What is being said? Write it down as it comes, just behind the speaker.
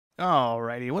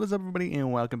Alrighty, what is up everybody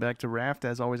and welcome back to Raft.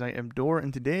 As always, I am Door,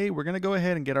 and today we're going to go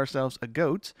ahead and get ourselves a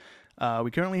goat. We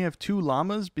currently have 2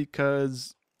 llamas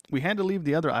because we had to leave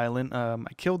the other island.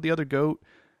 I killed the other goat.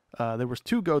 There was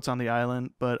 2 goats on the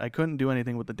island, but I couldn't do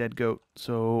anything with the dead goat,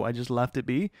 so I just left it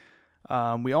be.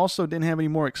 We also didn't have any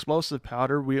more explosive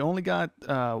powder. We only got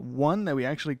 1 that we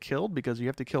actually killed because you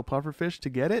have to kill pufferfish to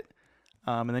get it.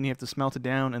 And then you have to smelt it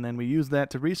down, and then we used that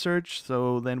to research,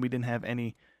 so then we didn't have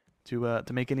any to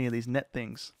make any of these net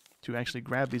things to actually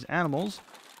grab these animals.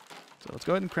 So let's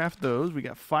go ahead and craft those. We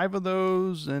got 5 of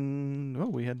those, and oh,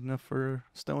 we had enough for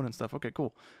stone and stuff. Okay,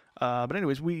 cool. But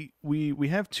anyways, we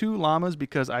have 2 llamas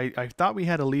because I thought we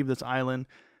had to leave this island.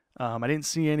 I didn't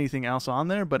see anything else on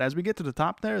there, but as we get to the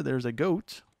top there's a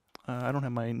goat. I don't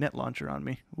have my net launcher on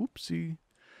me. Oopsie.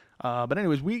 But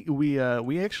anyways,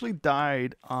 we actually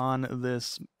died on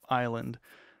this island.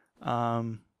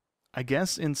 I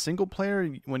guess in single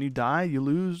player, when you die, you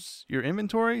lose your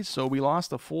inventory. So we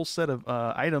lost a full set of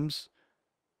items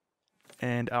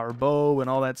and our bow and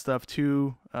all that stuff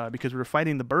too, because we were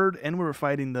fighting the bird and we were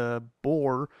fighting the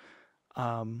boar,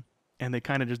 and they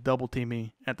kind of just double teamed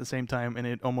me at the same time, and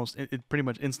it pretty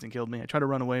much instant killed me. I tried to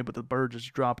run away, but the bird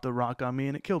just dropped the rock on me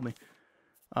and it killed me.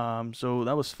 So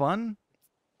that was fun.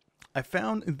 I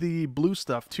found the blue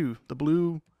stuff too. The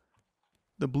blue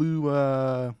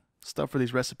stuff for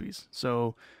these recipes.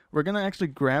 So we're gonna actually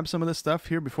grab some of this stuff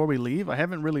here before we leave. I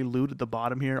haven't really looted the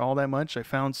bottom here all that much. I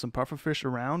found some pufferfish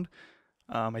around.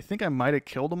 I think I might have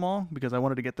killed them all because I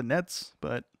wanted to get the nets,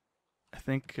 but I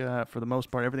think for the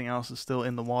most part everything else is still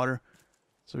in the water.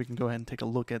 So we can go ahead and take a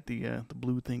look at the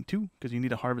blue thing too, because you need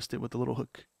to harvest it with the little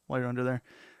hook while you're under there.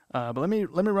 But let me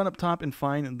run up top and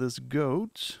find this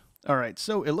goat. Alright,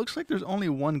 so it looks like there's only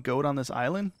 1 goat on this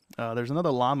island. There's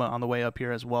another llama on the way up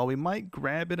here as well. We might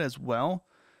grab it as well.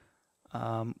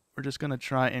 We're just going to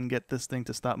try and get this thing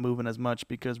to stop moving as much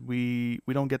because we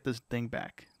don't get this thing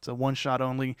back. It's a 1 shot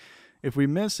only. If we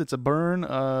miss, it's a burn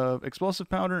of explosive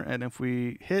powder, and if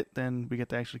we hit, then we get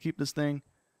to actually keep this thing.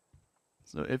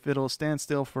 So if it'll stand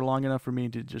still for long enough for me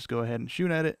to just go ahead and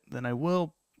shoot at it, then I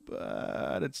will,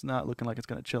 but it's not looking like it's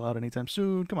going to chill out anytime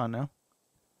soon. Come on now.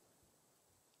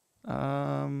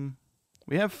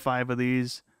 We have 5 of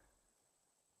these.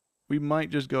 We might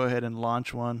just go ahead and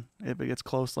launch one if it gets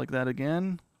close like that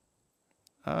again.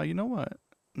 You know what?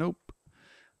 Nope.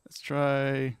 Let's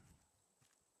try.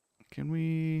 Can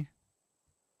we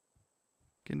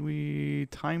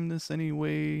time this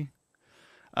anyway?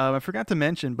 I forgot to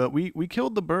mention, but we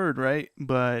killed the bird, right?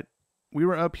 But we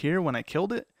were up here when I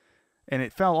killed it, and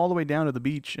it fell all the way down to the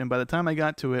beach. And by the time I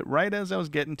got to it, right as I was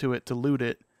getting to it to loot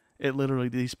it, it literally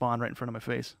despawned right in front of my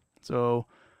face. So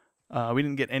we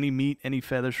didn't get any meat, any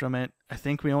feathers from it. I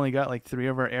think we only got like 3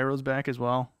 of our arrows back as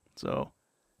well. So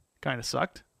kind of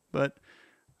sucked, but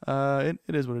it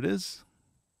is what it is.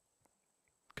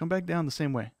 Come back down the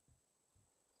same way.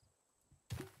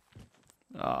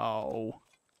 Oh.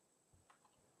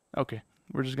 Okay,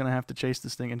 we're just going to have to chase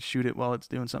this thing and shoot it while it's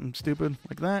doing something stupid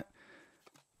like that.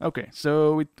 Okay,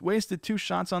 so we wasted 2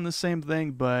 shots on the same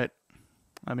thing, but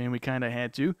I mean, we kind of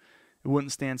had to. It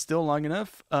wouldn't stand still long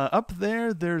enough. Up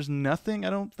there's nothing, I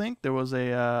don't think. There was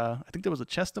I think there was a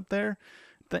chest up there.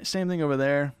 Same thing over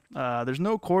there. There's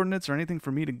no coordinates or anything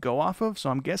for me to go off of,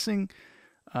 so I'm guessing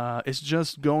it's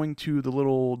just going to the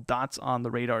little dots on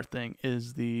the radar thing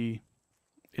is the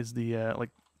like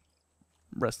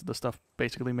rest of the stuff,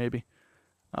 basically, maybe.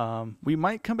 We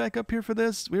might come back up here for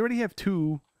this. We already have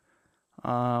 2.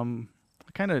 I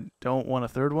kind of don't want a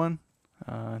 3rd one.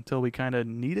 Until we kind of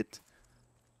need it.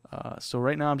 So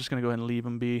right now I'm just gonna go ahead and leave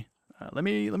them be. Let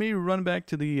me run back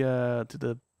to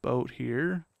the boat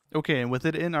here. Okay, and with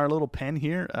it in our little pen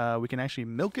here, we can actually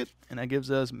milk it, and that gives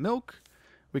us milk.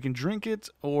 We can drink it,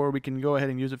 or we can go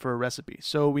ahead and use it for a recipe.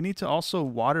 So we need to also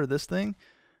water this thing.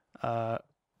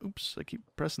 Oops, I keep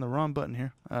pressing the wrong button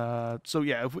here. So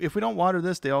yeah, if we don't water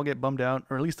this, they all get bummed out,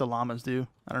 or at least the llamas do.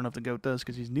 I don't know if the goat does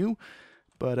because he's new,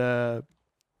 but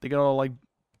they get all like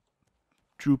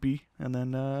droopy, and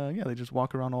then yeah, they just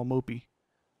walk around all mopey.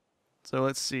 So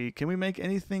let's see, can we make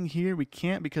anything here? We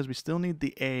can't because we still need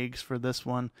the eggs for this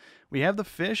one. We have the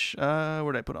fish. Where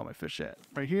did I put all my fish at?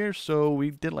 Right here. So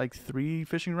we did like 3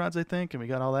 fishing rods, I think, and we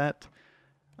got all that.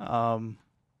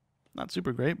 Not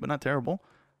super great, but not terrible.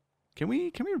 Can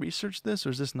we research this,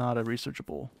 or is this not a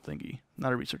researchable thingy?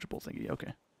 Not a researchable thingy. Okay,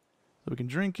 so we can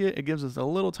drink it. It gives us a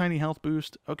little tiny health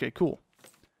boost. Okay, cool.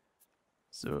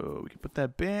 So we can put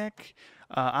that back.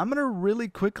 I'm going to really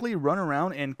quickly run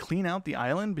around and clean out the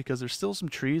island because there's still some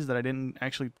trees that I didn't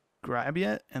actually grab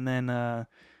yet. And then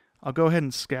I'll go ahead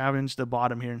and scavenge the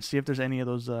bottom here and see if there's any of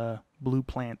those blue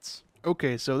plants.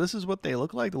 Okay, so this is what they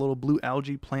look like, the little blue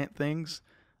algae plant things.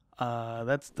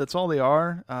 That's all they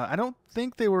are. I don't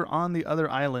think they were on the other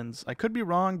islands. I could be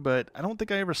wrong, but I don't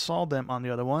think I ever saw them on the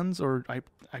other ones, or I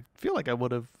feel like I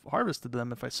would have harvested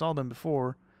them if I saw them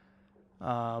before.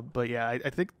 But yeah, I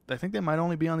think they might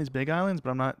only be on these big islands,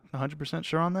 but I'm not 100%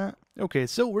 sure on that. Okay,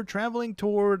 so we're traveling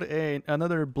toward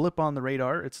another blip on the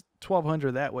radar. It's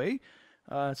 1200 that way.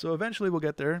 So eventually we'll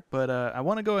get there, but I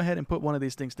want to go ahead and put one of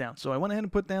these things down. So I went ahead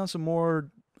and put down some more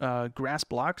grass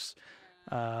blocks.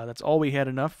 That's all we had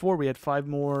enough for. We had five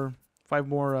more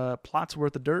plots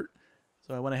worth of dirt.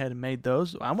 So I went ahead and made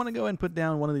those. I want to go ahead and put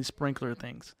down one of these sprinkler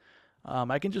things.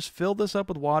 I can just fill this up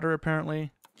with water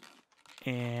apparently,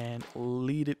 and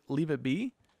leave it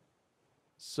be.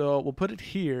 So we'll put it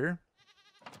here,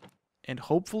 and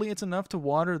hopefully it's enough to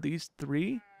water these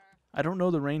three. I don't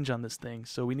know the range on this thing,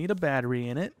 so we need a battery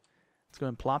in it. Let's go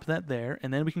ahead and plop that there,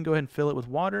 and then we can go ahead and fill it with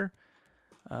water.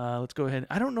 Let's go ahead.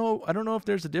 I don't know if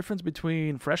there's a difference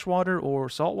between fresh water or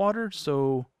salt water,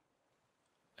 so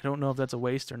I don't know if that's a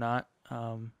waste or not.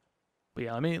 But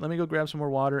yeah, let me go grab some more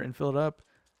water and fill it up.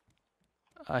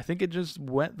 I think it just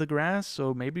wet the grass,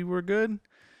 so maybe we're good.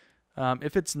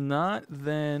 If it's not,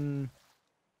 then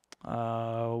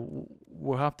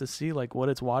we'll have to see like what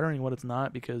it's watering, what it's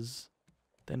not, because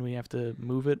then we have to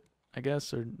move it, I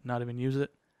guess, or not even use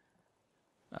it.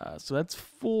 So that's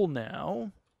full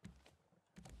now.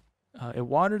 It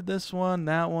watered this one,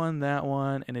 that one,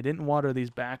 and it didn't water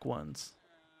these back ones.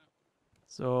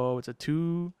 So it's a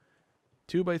 2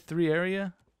 by 3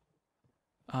 area.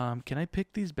 Can I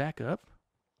pick these back up?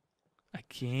 I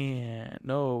can't.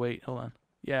 No, wait, hold on.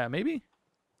 Yeah, maybe?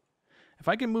 If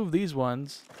I can move these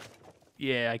ones.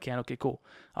 Yeah, I can. Okay, cool.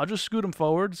 I'll just scoot them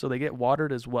forward so they get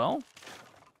watered as well.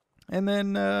 And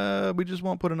then we just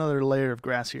won't put another layer of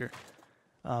grass here.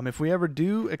 If we ever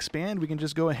do expand, we can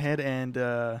just go ahead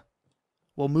and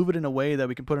we'll move it in a way that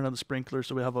we can put another sprinkler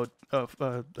so we have a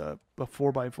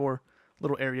 4x4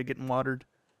 little area getting watered.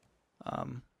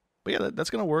 But yeah, that's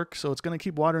going to work. So it's going to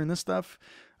keep watering this stuff.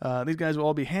 These guys will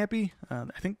all be happy. I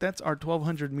think that's our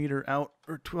 1200 meter out,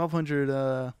 or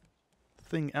 1200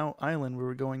 thing out island we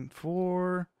were going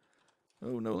for.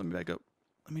 Oh no, let me back up.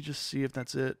 Let me just see if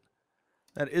that's it.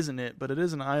 That isn't it, but it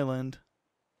is an island.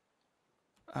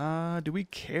 Do we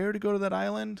care to go to that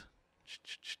island?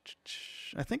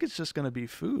 I think it's just going to be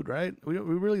food, right? We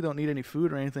really don't need any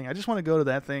food or anything. I just want to go to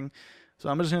that thing. So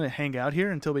I'm just going to hang out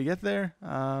here until we get there.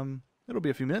 It'll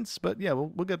be a few minutes, but yeah,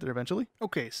 we'll get there eventually.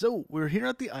 Okay, so we're here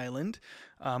at the island.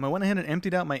 I went ahead and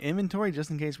emptied out my inventory just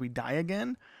in case we die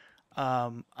again.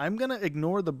 I'm gonna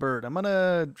ignore the bird. I'm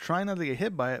gonna try not to get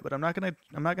hit by it, but I'm not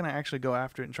gonna actually go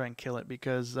after it and try and kill it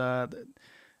because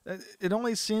it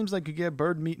only seems like you get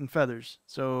bird meat and feathers.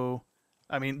 So,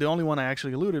 I mean, the only one I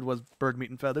actually looted was bird meat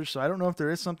and feathers. So I don't know if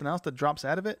there is something else that drops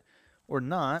out of it or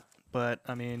not. But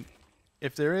I mean,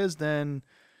 if there is, then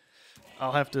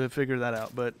I'll have to figure that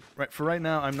out. But for right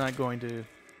now, I'm not going to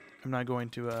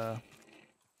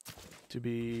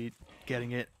be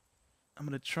getting it. I'm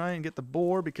gonna try and get the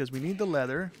boar because we need the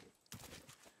leather,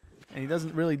 and he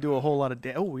doesn't really do a whole lot of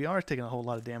damage. Oh, we are taking a whole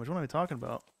lot of damage. What am I talking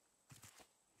about?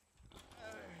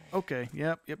 Okay.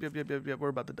 Yep. We're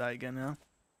about to die again now.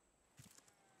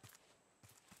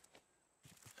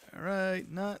 All right.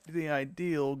 Not the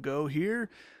ideal go here.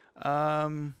 I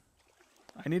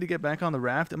need to get back on the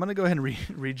raft. I'm going to go ahead and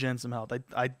regen some health.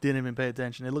 I didn't even pay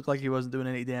attention. It looked like he wasn't doing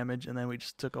any damage, and then we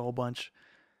just took a whole bunch.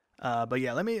 But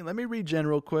yeah, let me regen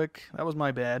real quick. That was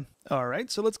my bad. All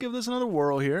right, so let's give this another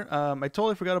whirl here. I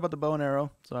totally forgot about the bow and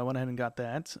arrow, so I went ahead and got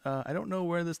that. I don't know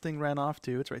where this thing ran off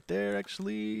to. It's right there,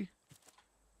 actually.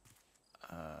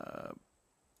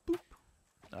 Boop.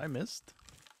 I missed.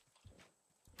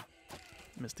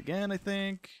 Missed again, I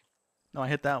think. No, I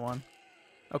hit that one.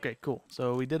 Okay, cool.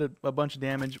 So we did a bunch of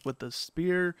damage with the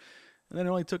spear, and then it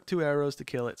only took 2 arrows to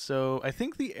kill it. So I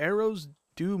think the arrows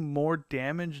do more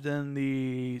damage than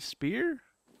the spear,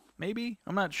 maybe?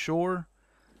 I'm not sure.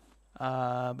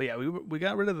 But yeah, we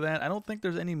got rid of that. I don't think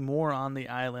there's any more on the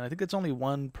island. I think it's only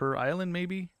 1 per island,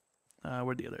 maybe.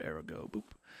 Where'd the other arrow go? Boop.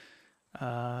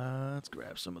 Let's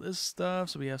grab some of this stuff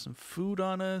so we have some food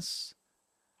on us.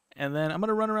 And then I'm going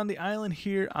to run around the island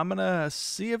here. I'm going to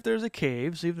see if there's a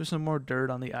cave, see if there's some more dirt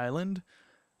on the island.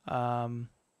 I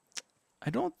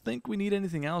don't think we need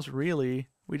anything else, really.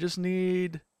 We just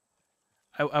need...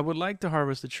 I would like to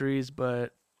harvest the trees,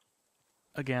 but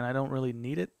again, I don't really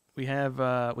need it. We have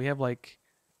like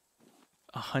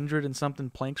 100 and something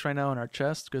planks right now in our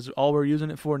chest because all we're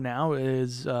using it for now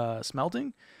is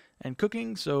smelting and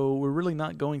cooking. So we're really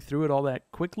not going through it all that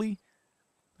quickly.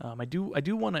 I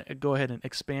do want to go ahead and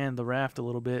expand the raft a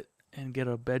little bit and get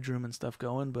a bedroom and stuff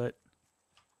going, but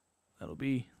that'll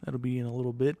be in a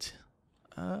little bit.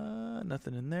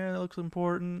 Nothing in there that looks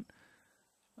important.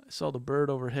 I saw the bird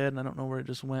overhead and I don't know where it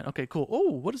just went. Okay, cool.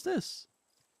 Oh, what is this?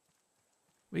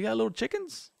 We got little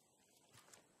chickens?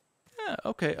 Yeah,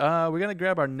 okay. We're gonna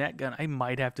grab our net gun. I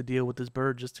might have to deal with this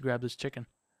bird just to grab this chicken.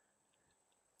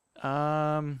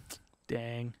 Dang.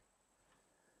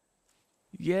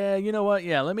 Yeah, you know what?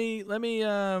 Yeah, let me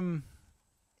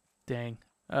dang.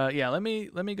 Yeah, let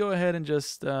me go ahead and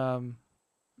just let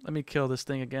me kill this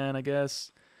thing again, I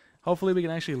guess. Hopefully we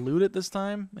can actually loot it this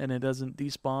time and it doesn't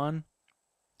despawn.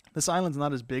 This island's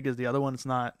not as big as the other one. It's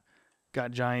not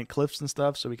got giant cliffs and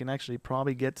stuff, so we can actually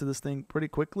probably get to this thing pretty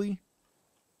quickly.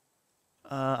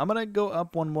 I'm gonna go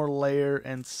up one more layer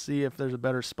and see if there's a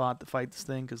better spot to fight this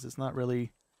thing, because it's not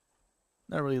really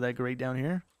that great down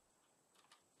here.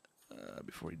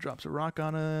 Before he drops a rock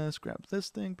on us, grab this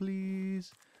thing,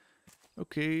 please.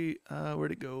 Okay,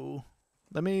 where'd it go?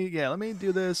 Let me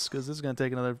do this, because this is gonna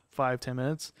take another 5-10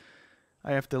 minutes.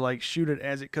 I have to like shoot it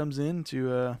as it comes in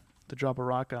to drop a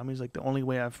rock on me. It's like the only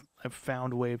way I've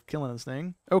found a way of killing this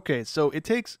thing. Okay, so it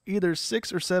takes either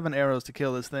 6 or 7 arrows to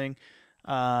kill this thing.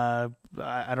 I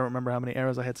don't remember how many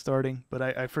arrows I had starting, but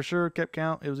I for sure kept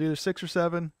count. It was either 6 or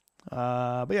 7.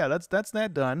 But yeah, that's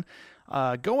that done.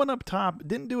 Going up top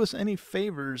didn't do us any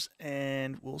favors,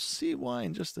 and we'll see why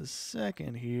in just a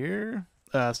second here.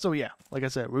 So yeah, like I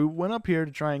said, we went up here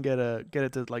to try and get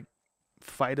it to like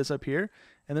fight us up here,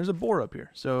 and there's a boar up here.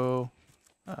 So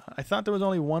I thought there was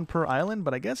only one per island,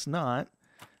 but I guess not.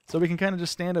 So we can kind of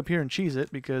just stand up here and cheese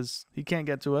it, because he can't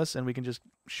get to us, and we can just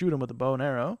shoot him with a bow and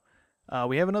arrow.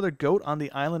 We have another goat on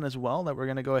the island as well that we're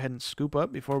going to go ahead and scoop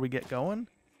up before we get going.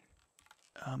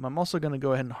 I'm also going to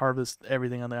go ahead and harvest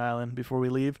everything on the island before we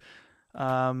leave.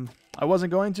 I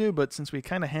wasn't going to, but since we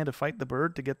kind of had to fight the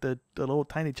bird to get the little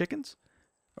tiny chickens,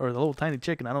 or the little tiny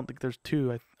chicken, I don't think there's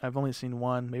 2. I've only seen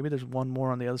 1. Maybe there's 1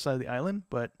 more on the other side of the island,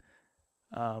 but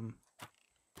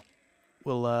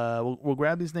we'll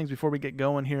grab these things before we get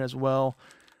going here as well.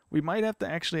 We might have to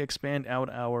actually expand out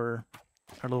our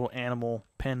little animal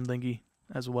pen thingy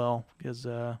as well, because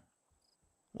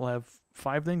we'll have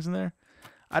 5 things in there.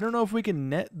 I don't know if we can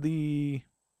net the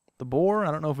boar.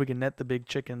 I don't know if we can net the big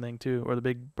chicken thing too, or the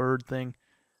big bird thing.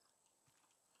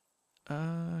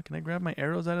 Can I grab my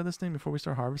arrows out of this thing before we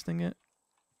start harvesting it?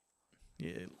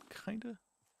 Yeah, kinda.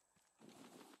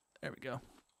 There we go.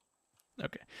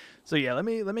 Okay, so yeah, let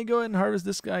me go ahead and harvest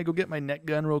this guy. Go get my net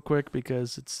gun real quick,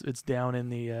 because it's down in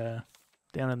the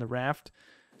raft.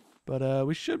 But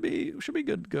we should be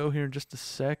good to go here in just a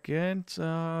second.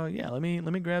 Yeah, let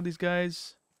me grab these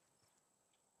guys.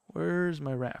 Where's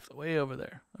my raft? Way over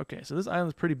there. Okay, so this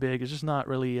island's pretty big. It's just not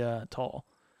really tall.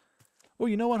 Oh,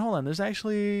 you know what? Hold on. There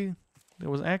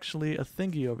was actually a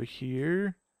thingy over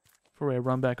here. Before I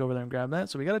run back over there and grab that.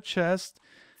 So we got a chest.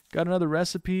 Got another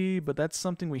recipe, but that's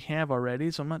something we have already,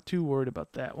 so I'm not too worried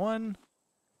about that one.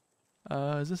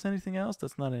 Is this anything else?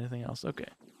 That's not anything else. Okay.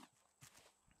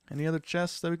 Any other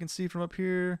chests that we can see from up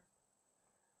here?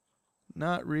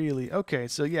 Not really. Okay,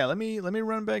 so yeah, let me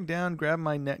run back down, grab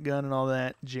my net gun and all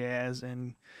that jazz,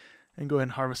 and go ahead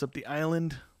and harvest up the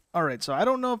island. All right, so I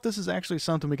don't know if this is actually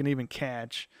something we can even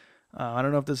catch. I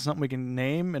don't know if this is something we can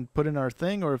name and put in our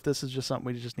thing, or if this is just something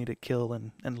we just need to kill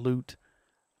and loot.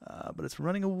 But it's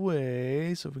running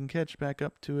away, so if we can catch back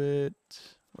up to it.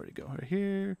 Where'd it go? Right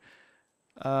here.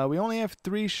 We only have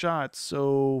 3 shots,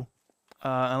 so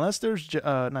unless there's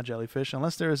not jellyfish,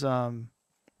 unless there's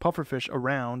pufferfish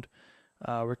around,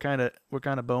 we're kind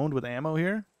of boned with ammo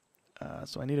here.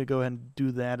 So I need to go ahead and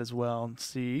do that as well and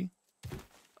see.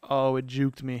 Oh, it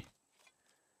juked me.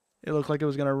 It looked like it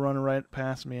was gonna run right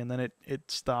past me, and then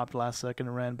it stopped last second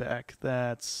and ran back.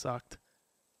 That sucked.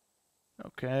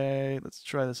 Okay, let's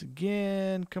try this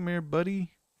again. Come here,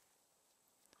 buddy.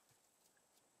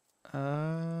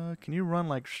 Can you run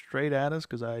like straight at us?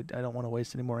 Because I don't want to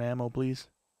waste any more ammo, please.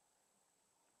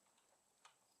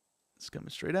 It's coming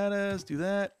straight at us. Do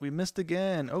that. We missed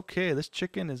again. Okay, this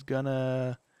chicken is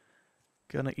gonna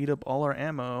eat up all our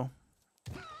ammo.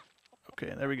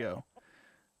 Okay, there we go.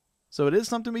 So it is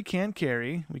something we can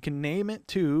carry. We can name it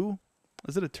too.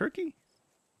 Is it a turkey?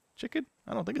 Chicken?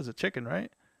 I don't think it's a chicken,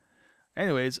 right?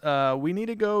 Anyways, we need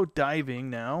to go diving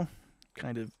now.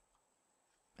 Kind of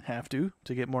have to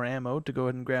get more ammo to go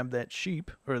ahead and grab that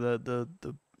sheep, or the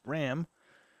ram.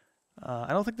 I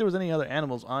don't think there was any other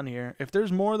animals on here. If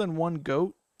there's more than 1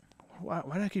 goat, why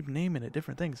do I keep naming it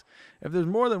different things? If there's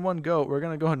more than 1 goat, we're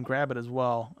going to go ahead and grab it as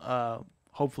well.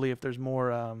 Hopefully if there's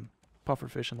more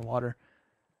pufferfish in the water.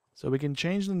 So we can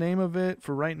change the name of it.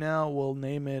 For right now, we'll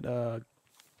name it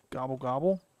Gobble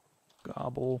Gobble.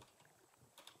 Gobble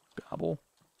Gobble.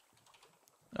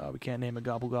 We can't name it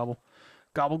Gobble Gobble.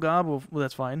 Gobble gob, well,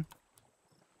 that's fine.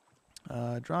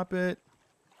 Drop it.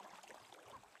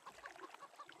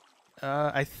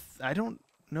 I don't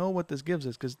know what this gives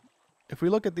us, because if we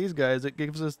look at these guys, it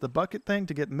gives us the bucket thing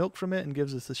to get milk from it and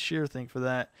gives us the shear thing for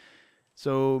that.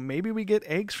 So maybe we get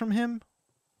eggs from him?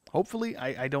 Hopefully,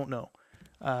 I don't know.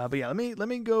 But yeah, let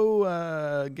me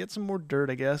go get some more dirt,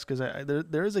 I guess, because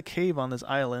there is a cave on this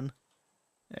island,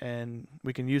 and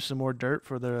we can use some more dirt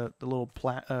for the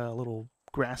little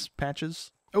grass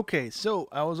patches. Okay, so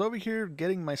I was over here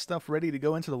getting my stuff ready to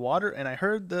go into the water, and I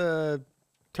heard the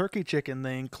turkey chicken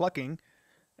thing clucking,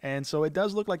 and so it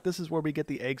does look like this is where we get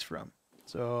the eggs from.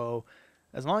 So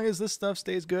as long as this stuff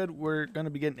stays good, we're going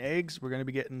to be getting eggs. We're going to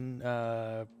be getting,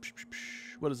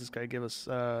 what does this guy give us?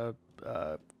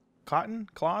 Cotton,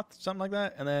 cloth, something like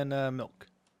that, and then milk.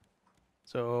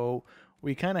 So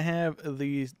we kind of have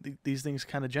these things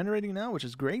kind of generating now, which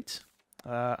is great.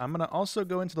 I'm going to also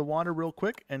go into the water real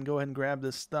quick and go ahead and grab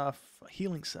this stuff.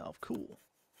 Healing salve, cool.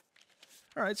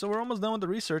 All right, so we're almost done with the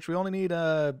research. We only need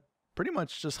pretty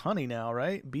much just honey now,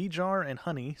 right? Bee jar and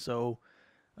honey, so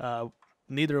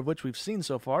neither of which we've seen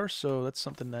so far, so that's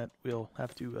something that we'll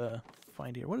have to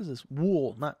find here. What is this?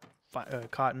 Wool, not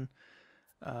cotton.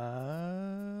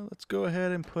 Let's go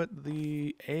ahead and put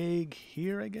the egg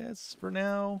here, I guess, for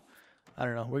now. I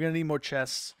don't know. We're going to need more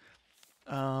chests.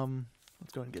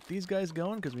 Let's go ahead and get these guys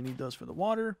going because we need those for the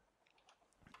water.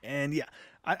 And yeah,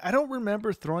 I don't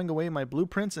remember throwing away my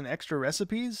blueprints and extra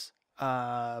recipes,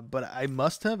 but I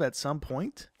must have at some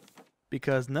point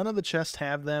because none of the chests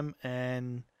have them.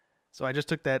 And so I just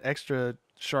took that extra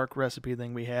shark recipe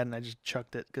thing we had and I just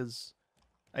chucked it because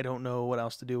I don't know what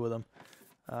else to do with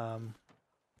them.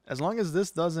 As long as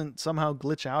this doesn't somehow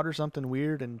glitch out or something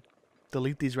weird and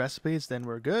delete these recipes, then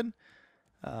we're good.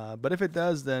 But if it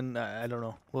does, then I don't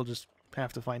know. We'll just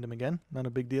have to find them again. Not a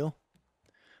big deal.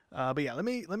 But yeah, let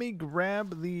me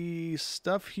grab the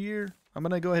stuff here. I'm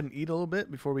gonna go ahead and eat a little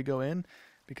bit before we go in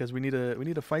because we need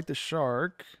to fight the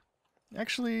shark.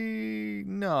 Actually,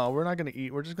 no, we're not gonna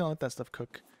eat. We're just gonna let that stuff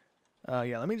cook.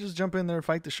 Yeah, let me just jump in there,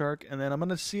 fight the shark, and then I'm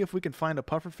gonna see if we can find a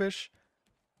pufferfish.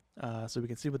 So we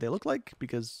can see what they look like,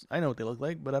 because I know what they look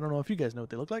like, but I don't know if you guys know what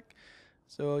they look like.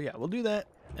 So yeah, we'll do that,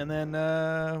 and then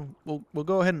we'll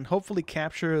go ahead and hopefully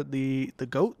capture the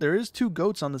goat. There is 2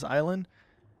 goats on this island,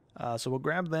 so we'll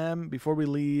grab them before we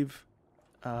leave,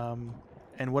 and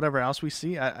whatever else we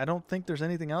see. I don't think there's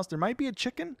anything else. There might be a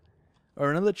chicken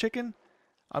or another chicken.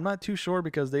 I'm not too sure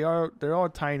because they're all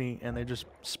tiny and they're just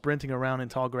sprinting around in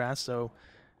tall grass, so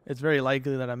it's very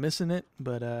likely that I'm missing it.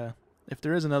 But if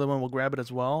there is another one, we'll grab it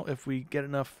as well if we get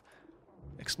enough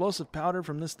explosive powder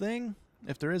from this thing.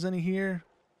 If there is any here,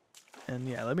 and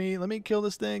yeah, let me kill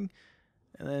this thing,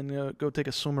 and then go take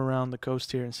a swim around the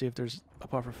coast here and see if there's a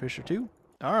pufferfish or 2.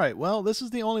 All right, well, this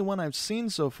is the only one I've seen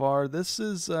so far. This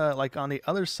is like on the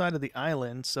other side of the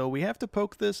island, so we have to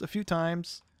poke this a few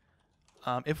times.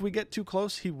 If we get too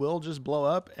close, he will just blow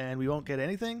up, and we won't get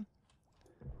anything.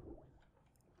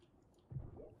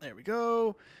 There we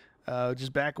go.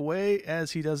 Just back away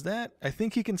as he does that. I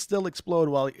think he can still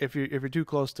explode if you're too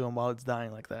close to him while it's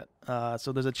dying like that.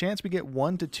 So there's a chance we get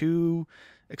 1 to 2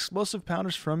 explosive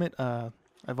powders from it.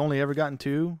 I've only ever gotten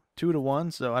 2 to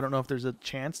 1, so I don't know if there's a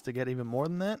chance to get even more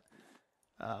than that.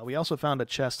 We also found a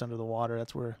chest under the water.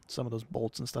 That's where some of those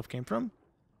bolts and stuff came from.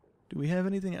 Do we have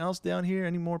anything else down here?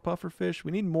 Any more pufferfish?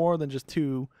 We need more than just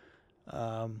 2.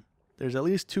 There's at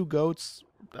least 2 goats.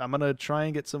 I'm going to try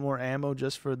and get some more ammo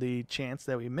just for the chance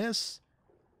that we miss.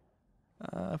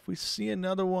 If we see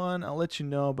another one, I'll let you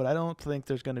know, but I don't think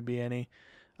there's going to be any.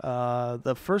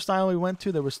 The first island we went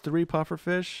to, there was 3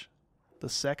 pufferfish. The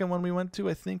second one we went to,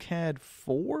 I think, had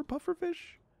 4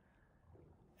 pufferfish.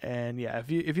 And yeah,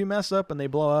 if you mess up and they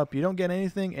blow up, you don't get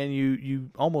anything, and you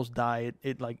almost die.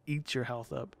 It like eats your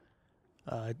health up.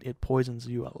 It poisons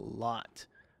you a lot.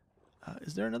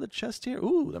 Is there another chest here?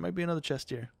 Ooh, there might be another chest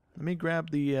here. Let me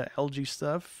grab the algae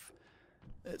stuff.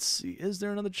 Let's see. Is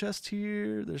there another chest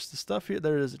here? There's the stuff here.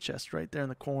 There is a chest right there in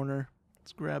the corner.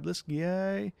 Let's grab this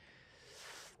guy.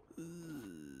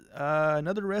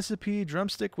 Another recipe,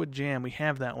 drumstick with jam. We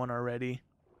have that one already.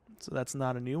 So that's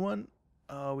not a new one.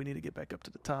 Oh, we need to get back up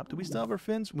to the top. Do we still have our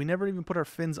fins? We never even put our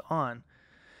fins on.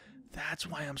 That's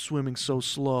why I'm swimming so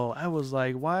slow. I was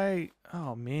like, why?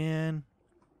 Oh, man.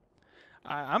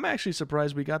 I'm actually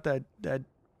surprised we got that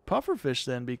pufferfish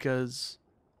then, because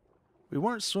we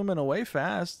weren't swimming away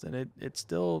fast and it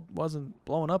still wasn't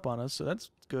blowing up on us, so that's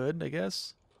good, I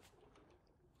guess.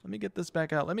 Let me get this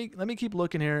back out. Let me keep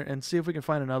looking here and see if we can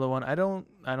find another one. I don't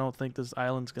think this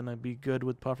island's gonna be good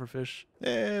with pufferfish.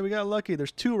 Hey, we got lucky.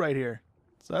 There's 2 right here,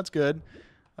 so that's good.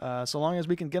 So long as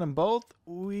we can get them both,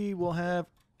 we will have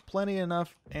plenty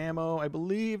enough ammo, I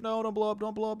believe. No, don't blow up,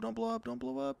 don't blow up, don't blow up, don't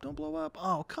blow up, don't blow up.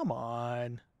 Oh, come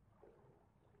on.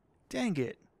 Dang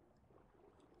it.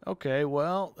 Okay,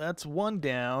 well, that's one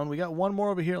down. We got one more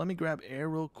over here. Let me grab air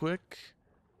real quick.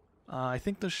 I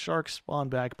think the shark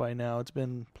spawned back by now. It's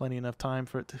been plenty enough time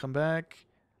for it to come back.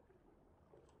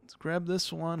 Let's grab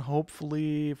this one.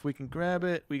 Hopefully, if we can grab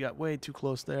it. We got way too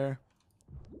close there.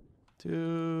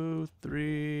 2,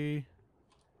 3,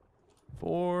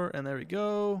 4, and there we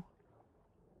go.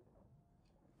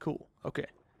 Cool. Okay.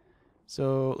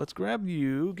 So let's grab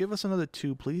you. Give us another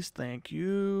 2, please. Thank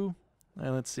you.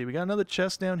 And let's see. We got another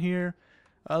chest down here.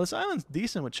 This island's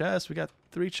decent with chests. We got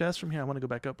 3 chests from here. I want to go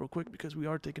back up real quick because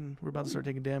we're about to start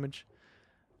taking damage.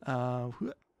 Oh,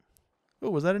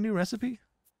 was that a new recipe?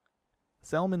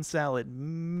 Salmon salad.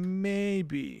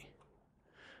 Maybe.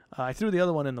 I threw the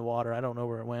other one in the water. I don't know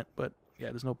where it went, but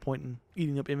yeah, there's no point in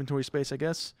eating up inventory space, I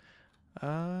guess.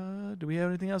 Do we have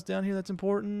anything else down here that's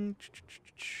important?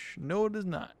 No, it does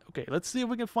not. Okay, let's see if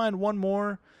we can find one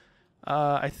more.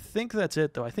 I think that's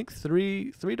it, though. I think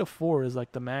 3 to 4 is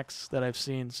like the max that I've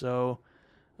seen. So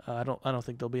I don't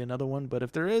think there'll be another one. But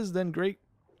if there is, then great.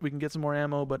 We can get some more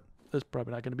ammo, but there's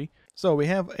probably not going to be. So we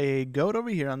have a goat over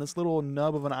here on this little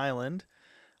nub of an island.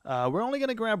 We're only going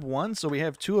to grab 1, so we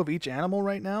have 2 of each animal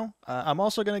right now. I'm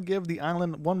also going to give the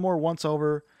island one more once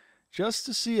over just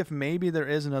to see if maybe there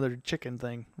is another chicken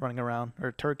thing running around,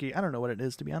 or turkey. I don't know what it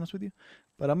is, to be honest with you.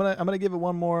 But I'm gonna give it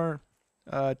one more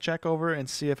check over and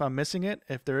see if I'm missing it,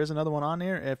 if there is another one on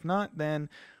here. If not, then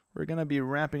we're going to be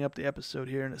wrapping up the episode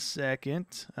here in a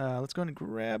second. Let's go ahead and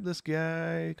grab this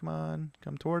guy. Come on,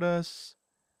 come toward us.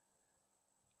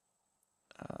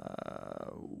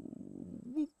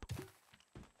 Whoop.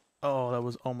 Oh, that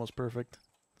was almost perfect.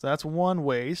 So that's 1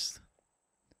 waste.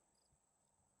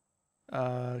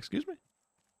 Excuse me?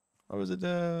 What was it?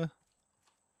 That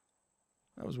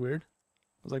was weird.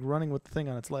 It was like running with the thing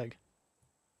on its leg.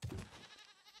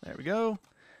 There we go.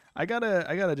 I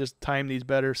gotta just time these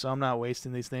better so I'm not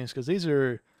wasting these things, because these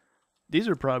are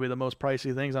probably the most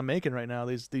pricey things I'm making right now.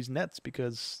 These nets,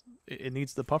 because it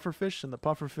needs the pufferfish, and the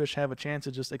pufferfish have a chance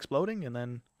of just exploding, and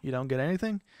then you don't get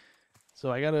anything.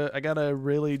 So I gotta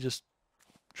really just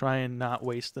try and not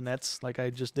waste the nets like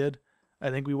I just did. I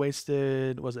think we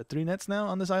wasted, was it 3 nets now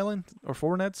on this island, or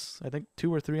 4 nets? I think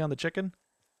 2 or 3 on the chicken.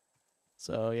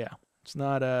 So yeah, it's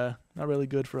not really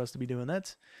good for us to be doing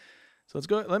that. So let's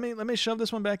go. Let me shove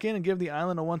this one back in and give the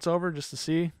island a once over just to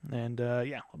see. And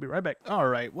yeah, I'll be right back. All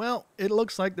right. Well, it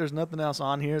looks like there's nothing else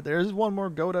on here. There's one more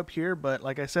goat up here, but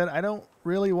like I said, I don't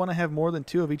really want to have more than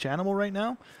 2 of each animal right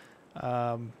now.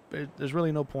 There's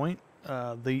really no point.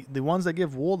 The ones that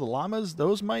give wool, the llamas,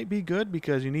 those might be good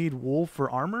because you need wool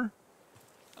for armor.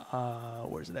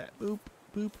 Where's that? Boop,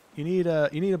 boop. You need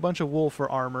a bunch of wool for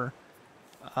armor.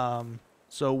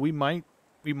 So we might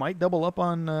double up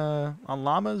on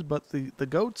llamas, but the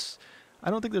goats,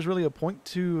 I don't think there's really a point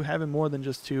to having more than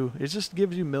just 2. It just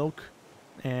gives you milk,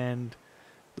 and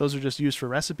those are just used for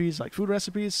recipes, like food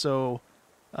recipes. So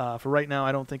for right now,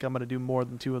 I don't think I'm going to do more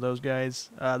than 2 of those guys.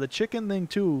 The chicken thing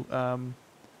too,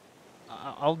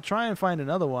 I'll try and find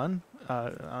another one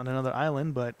on another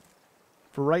island, but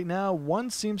for right now, 1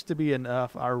 seems to be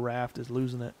enough. Our raft is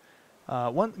losing it.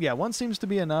 1 seems to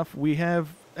be enough. We have,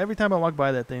 every time I walk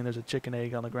by that thing, there's a chicken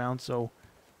egg on the ground, so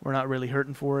we're not really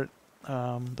hurting for it.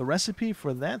 The recipe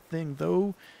for that thing,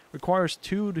 though, requires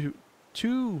 2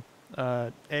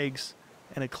 eggs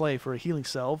and a clay for a healing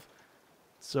salve.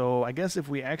 So I guess if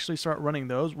we actually start running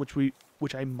those,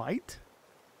 which I might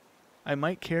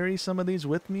carry some of these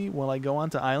with me while I go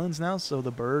onto islands now, so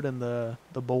the bird and the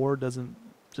boar doesn't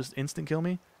just instant kill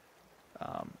me.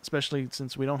 Especially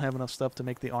since we don't have enough stuff to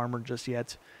make the armor just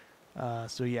yet.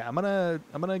 So yeah, I'm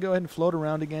gonna go ahead and float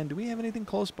around again. Do we have anything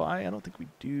close by? I don't think we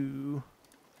do.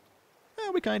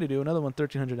 We kind of do. Another one,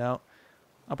 1300 out.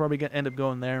 I'll probably end up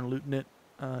going there and looting it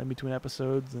in between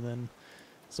episodes, and then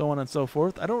so on and so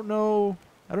forth. I don't know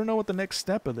what the next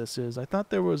step of this is. I thought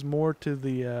there was more to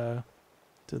the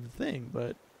thing,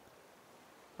 but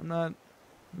I'm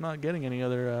not getting any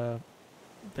other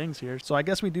things here. So I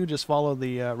guess we do just follow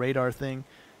the radar thing,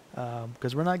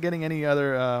 because we're not getting any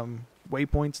other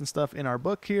waypoints and stuff in our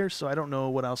book here, so I don't know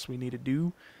what else we need to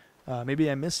do. Maybe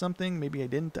I missed something, maybe I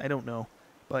didn't, I don't know.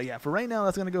 But yeah, for right now,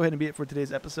 that's going to go ahead and be it for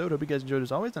today's episode. Hope you guys enjoyed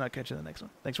as always, and I'll catch you in the next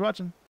one. Thanks for watching.